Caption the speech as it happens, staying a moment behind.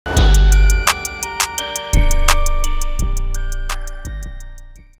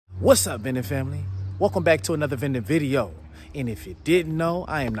What's up, Vending family? Welcome back to another Vending video. And if you didn't know,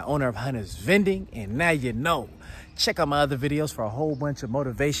 I am the owner of Hunter's Vending, and now you know. Check out my other videos for a whole bunch of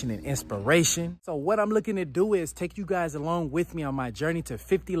motivation and inspiration. So what I'm looking to do is take you guys along with me on my journey to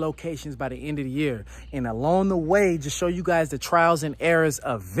 50 locations by the end of the year. And along the way, just show you guys the trials and errors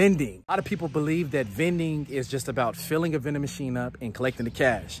of vending. A lot of people believe that vending is just about filling a vending machine up and collecting the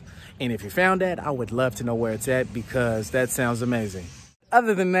cash. And if you found that, I would love to know where it's at, because that sounds amazing.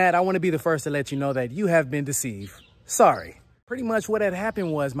 Other than that, I want to be the first to let you know that you have been deceived. Sorry. Pretty much what had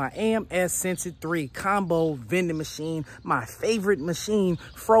happened was my AMS Sensit 3 combo vending machine, my favorite machine,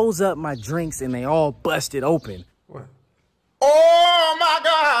 froze up my drinks and they all busted open. What? Oh my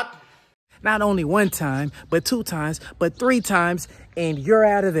God! Not only one time, but 2 times, but 3 times, and you're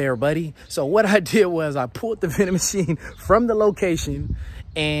out of there, buddy. So what I did was I pulled the vending machine from the location,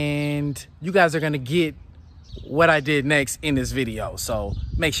 and you guys are gonna get what I did next in this video. So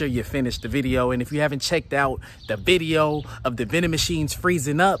make sure you finish the video. And if you haven't checked out the video of the vending machines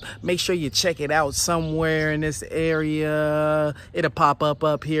freezing up, make sure you check it out somewhere in this area. It'll pop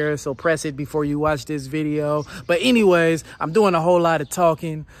up here, so press it before you watch this video. But anyways, I'm doing a whole lot of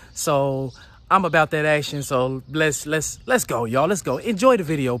talking, so I'm about that action. So let's go, y'all. Let's go. Enjoy the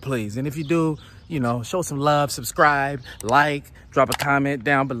video, please. And if you do, you know, show some love, subscribe, like, drop a comment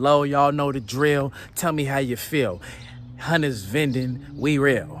down below. Y'all know the drill. Tell me how you feel. Hunter's Vending, we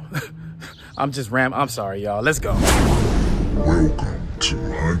real. I'm just I'm sorry, y'all. Let's go. Welcome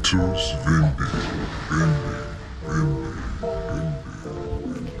to Hunter's Vending.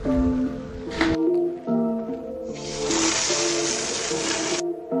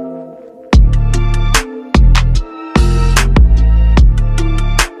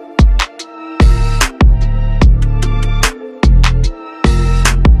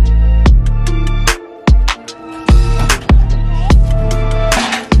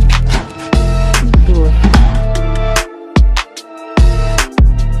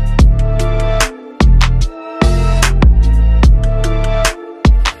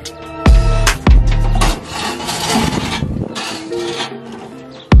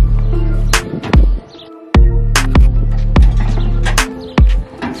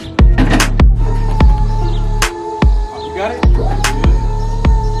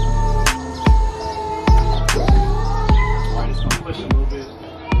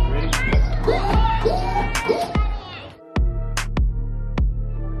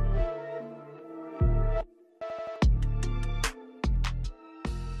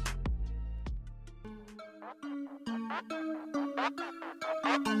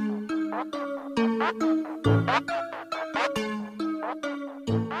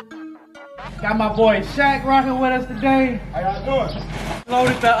 Got my boy Shaq rocking with us today. How y'all doing?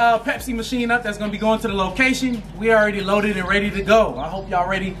 Loaded the Pepsi machine up that's gonna be going to the location. We already loaded and ready to go. I hope y'all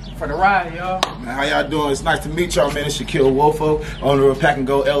ready for the ride, y'all. Man, how y'all doing? It's nice to meet y'all, man. It's Shaquille Wofo, owner of Pack and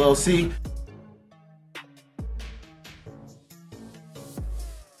Go LLC.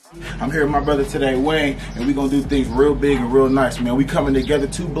 I'm here with my brother today, Wayne, and we're gonna do things real big and real nice, man. We coming together,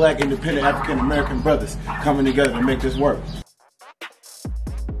 2 black, independent, African-American brothers coming together to make this work.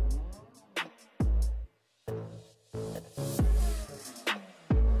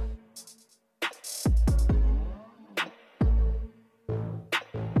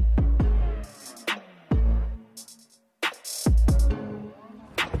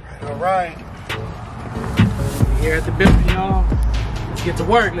 All right. Here at the building, y'all. Let's get to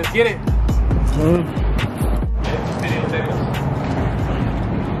work. Let's get it.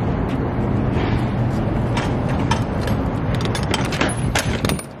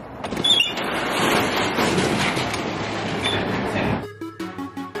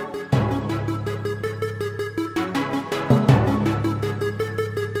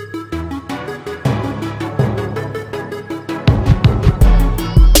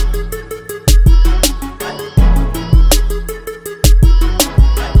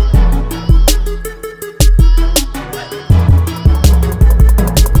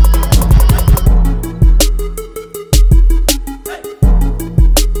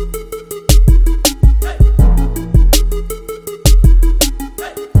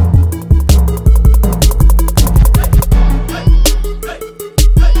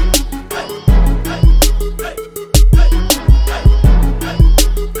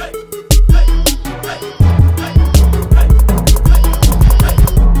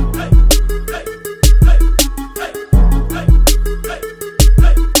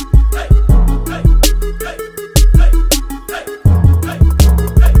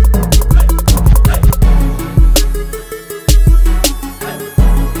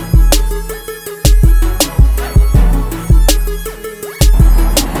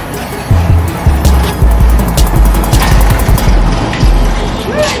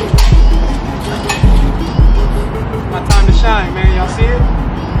 see it?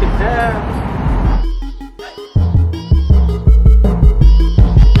 Look at that.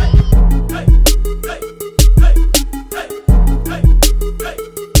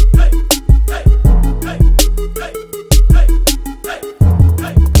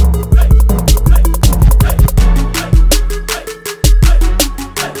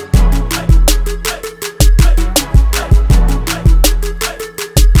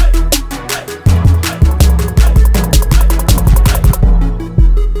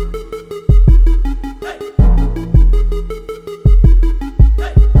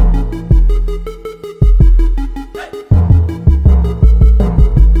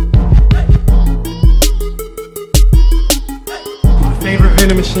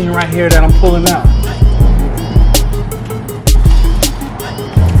 Vending machine right here that I'm pulling out.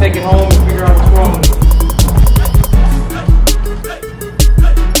 Take it home and figure out what's wrong with it.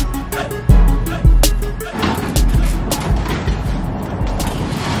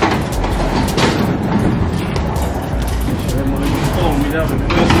 That motherfucker's pulling me down in the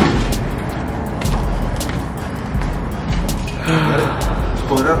middle.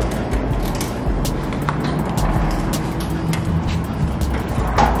 Pull it up.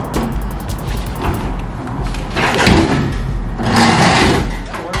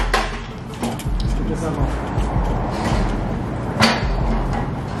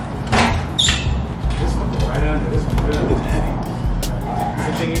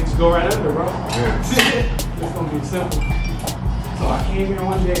 Go right under, bro. Yes. It's gonna be simple. So I came here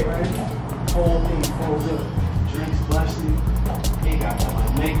one day, right? Whole thing froze up. Drinks blushy. It got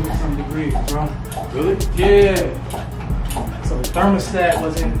like negative some degrees, bro. Really? Yeah. So the thermostat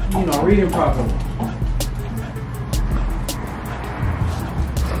wasn't, reading properly.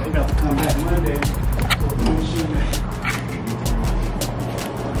 So they got to come back Monday.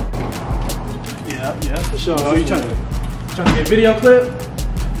 Yeah, for sure. Oh, you trying to get a video clip?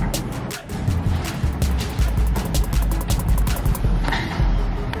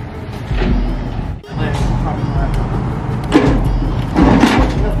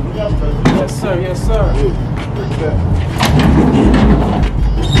 Yes, sir. Yes, sir. You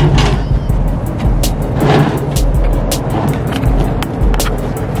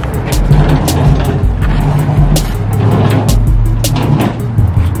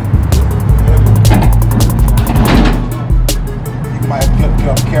might have to get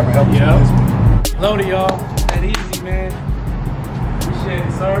off the camera, help you. Loaded, y'all. That easy, man. Appreciate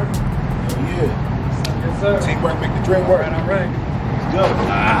it, sir. Yeah. Yes, sir. Teamwork make the dream work. All right. Let's go.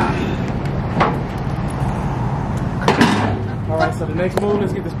 All right, so the next move,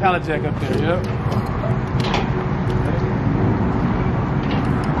 let's get this pallet jack up there, yep.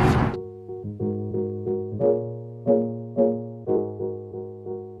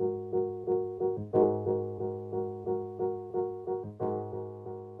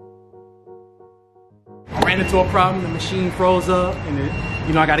 I ran into a problem, the machine froze up,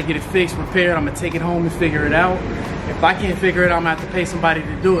 and I gotta get it fixed, repaired. I'm gonna take it home and figure it out. If I can't figure it out, I'm gonna have to pay somebody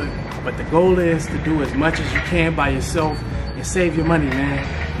to do it. But the goal is to do as much as you can by yourself and save your money, man.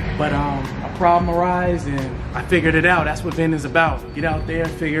 But a problem arose and I figured it out. That's what vending's about. Get out there,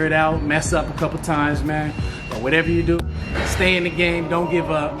 figure it out, mess up a couple times, man. But whatever you do, stay in the game, don't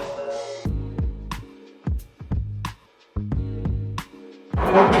give up.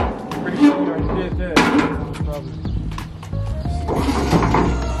 Pretty sure you already did that. Probably.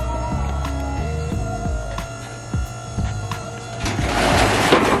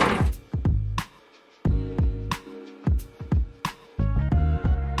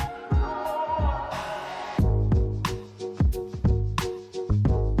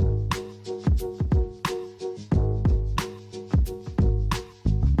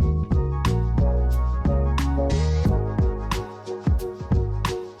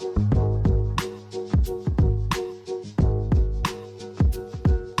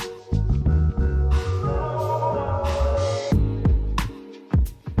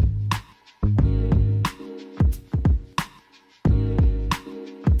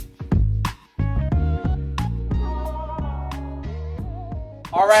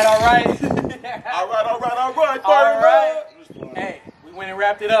 All right. Hey, we went and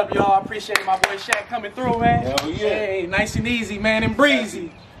wrapped it up, y'all. I appreciate my boy Shaq coming through, man. Hell yeah. Hey, nice and easy, man, and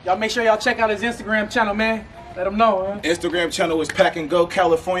breezy. Y'all make sure y'all check out his Instagram channel, man. Let them know, huh? Instagram channel is Pack and Go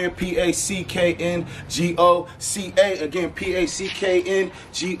California, PACKNGOCA. Again,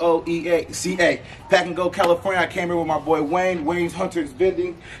 PACKNGOEACA. Pack and Go California. I came here with my boy Wayne. Wayne's Hunter's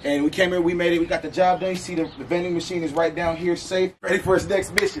Vending, and we came here. We made it. We got the job done. You see the vending machine is right down here, safe, ready for his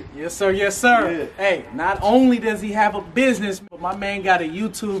next mission. Yes, sir. Yes, sir. Yeah. Hey, not only does he have a business, but my man got a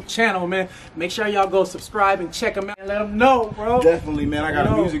YouTube channel, man. Make sure y'all go subscribe and check him out and let him know, bro. Definitely, man. I got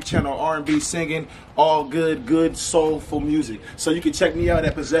a music channel, R&B singing, all good soulful music. So you can check me out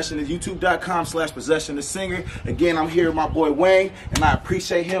at youtube.com/possession the singer. Again, I'm here with my boy Wayne, and I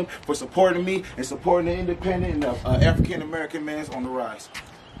appreciate him for supporting me and supporting the independent and African American man's on the rise.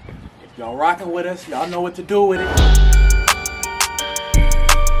 If y'all rocking with us, y'all know what to do with it.